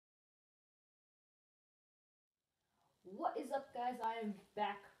What is up, guys? I am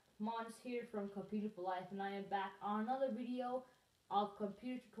back. Mons here from Computer for Life, and I am back on another video of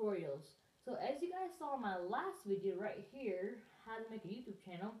computer tutorials. So as you guys saw in my last video right here, how to make a YouTube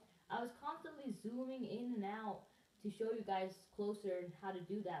channel, I was constantly zooming in and out to show you guys closer and how to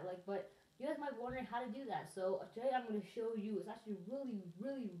do that. But you guys might be wondering how to do that. So today I'm going to show you. It's actually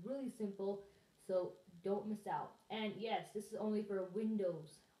really simple. So don't miss out. And yes, this is only for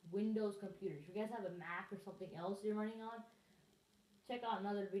Windows computers. If you guys have a Mac or something else you're running on, check out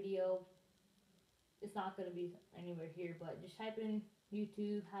another video. It's not going to be anywhere here, but just type in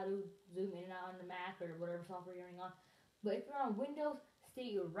YouTube how to zoom in and out on the Mac or whatever software you're running on. But if you're on Windows,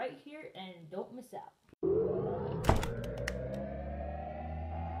 stay right here and don't miss out.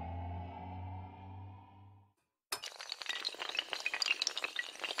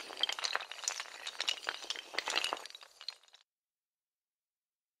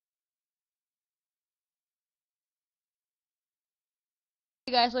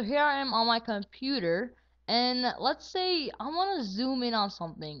 Hey guys, so here I am on my computer, and let's say I want to zoom in on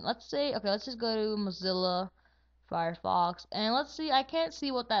something. Let's just go to Mozilla Firefox, and let's see, I can't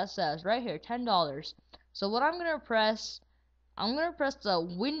see what that says right here, $10. So what I'm gonna press the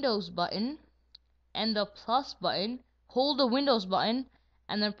Windows button and the plus button, hold the Windows button,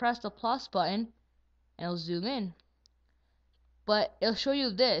 and then press the plus button, and it'll zoom in. But it'll show you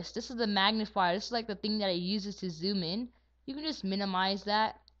this. This is the magnifier. This is like the thing that it uses to zoom in. You can just minimize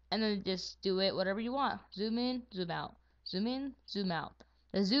that and then just do it whatever you want. Zoom in, zoom out. Zoom in, zoom out.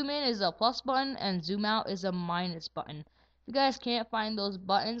 The zoom in is a plus button and zoom out is a minus button. If you guys can't find those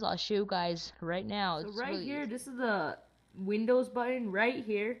buttons, I'll show you guys right now. So it's right really here, easy. This is the Windows button right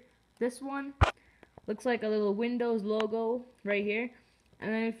here. This one looks like a little Windows logo right here.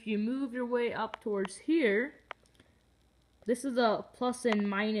 And then if you move your way up towards here, this is a plus and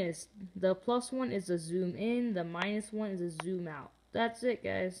minus. The plus one is a zoom in, the minus one is a zoom out. That's it,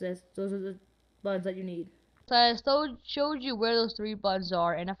 guys. Those are the buttons that you need. So I showed you where those three buttons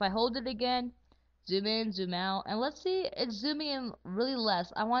are, and if I hold it again, zoom in, zoom out, and let's see, it's zooming in really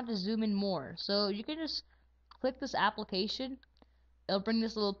less. I want to zoom in more. So you can just click this application. It'll bring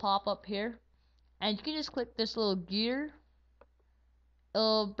this little pop-up here, and you can just click this little gear.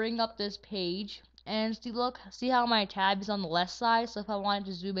 It'll bring up this page, and see how my tab is on the left side. So if I wanted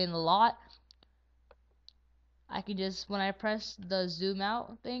to zoom in a lot, I can just, when I press the zoom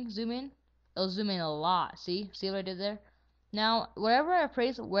out thing, zoom in, it'll zoom in a lot. See what I did there? Now wherever I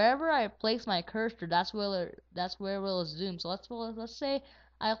place my cursor, that's where it will zoom. So let's say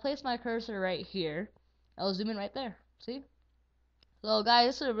I place my cursor right here, it'll zoom in right there. See? So guys,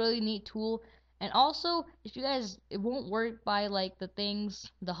 this is a really neat tool. And also, if you guys, it won't work by like the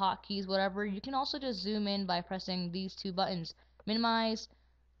hotkeys, whatever, you can also just zoom in by pressing these two buttons. Minimize,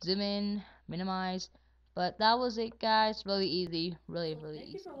 zoom in, minimize. But that was it, guys. Really easy. Really easy.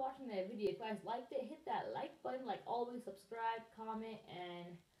 Thank you for watching that video. If you guys liked it, hit that like button. Like always, subscribe, comment,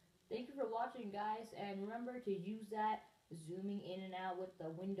 and thank you for watching, guys. And remember to use that zooming in and out with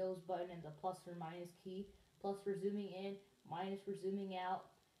the Windows button and the plus or minus key. Plus for zooming in, minus for zooming out.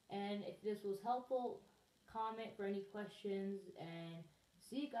 And if this was helpful, comment for any questions. And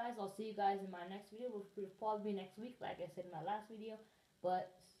see you guys. I'll see you guys in my next video, which will probably be next week, like I said in my last video.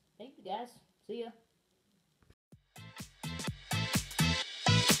 But thank you, guys. See ya.